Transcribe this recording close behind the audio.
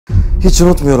Hiç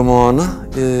unutmuyorum o anı.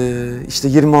 İşte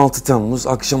 26 Temmuz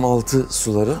akşam 6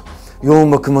 suları.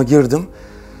 Yoğun bakıma girdim.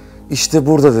 İşte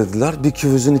burada dediler. Bir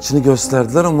küvüzün içini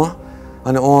gösterdiler ama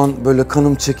hani o an böyle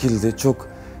kanım çekildi. Çok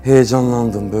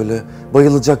heyecanlandım. Böyle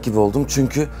bayılacak gibi oldum.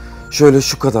 Çünkü şöyle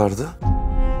şu kadardı.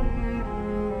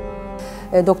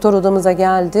 Doktor odamıza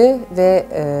geldi ve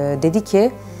dedi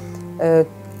ki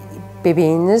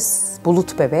bebeğiniz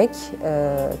bulut bebek,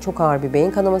 çok ağır bir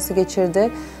beyin kanaması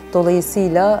geçirdi.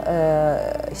 Dolayısıyla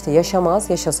işte yaşamaz,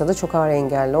 yaşasa da çok ağır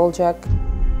engelli olacak.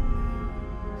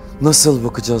 Nasıl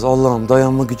bakacağız? Allah'ım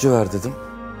dayanma gücü ver dedim.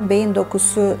 Beyin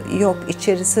dokusu yok,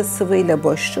 içerisi sıvıyla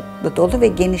boşlukla dolu ve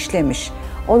genişlemiş.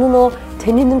 Onun o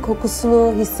teninin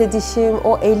kokusunu hissedişim,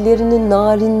 o ellerinin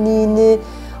narinliğini,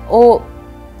 o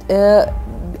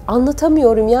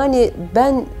anlatamıyorum. Yani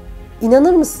ben,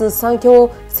 inanır mısınız, sanki o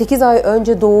 8 ay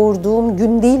önce doğurduğum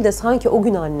gün değil de sanki o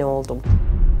gün anne oldum.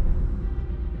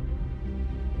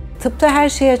 Tıpta her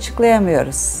şeyi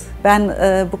açıklayamıyoruz. Ben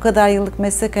bu kadar yıllık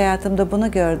meslek hayatımda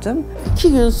bunu gördüm.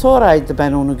 2 gün sonraydı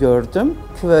ben onu gördüm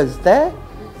küvezde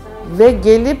ve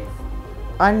gelip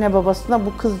anne babasına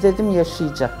bu kız dedim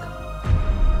yaşayacak.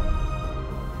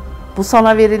 Bu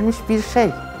sana verilmiş bir şey,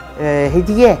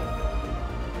 hediye.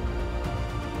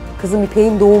 Kızım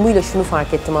İpek'in doğumuyla şunu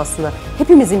fark ettim aslında.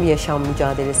 Hepimizin bir yaşam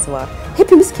mücadelesi var.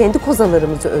 Hepimiz kendi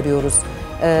kozalarımızı örüyoruz.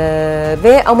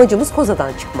 Ve amacımız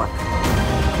kozadan çıkmak.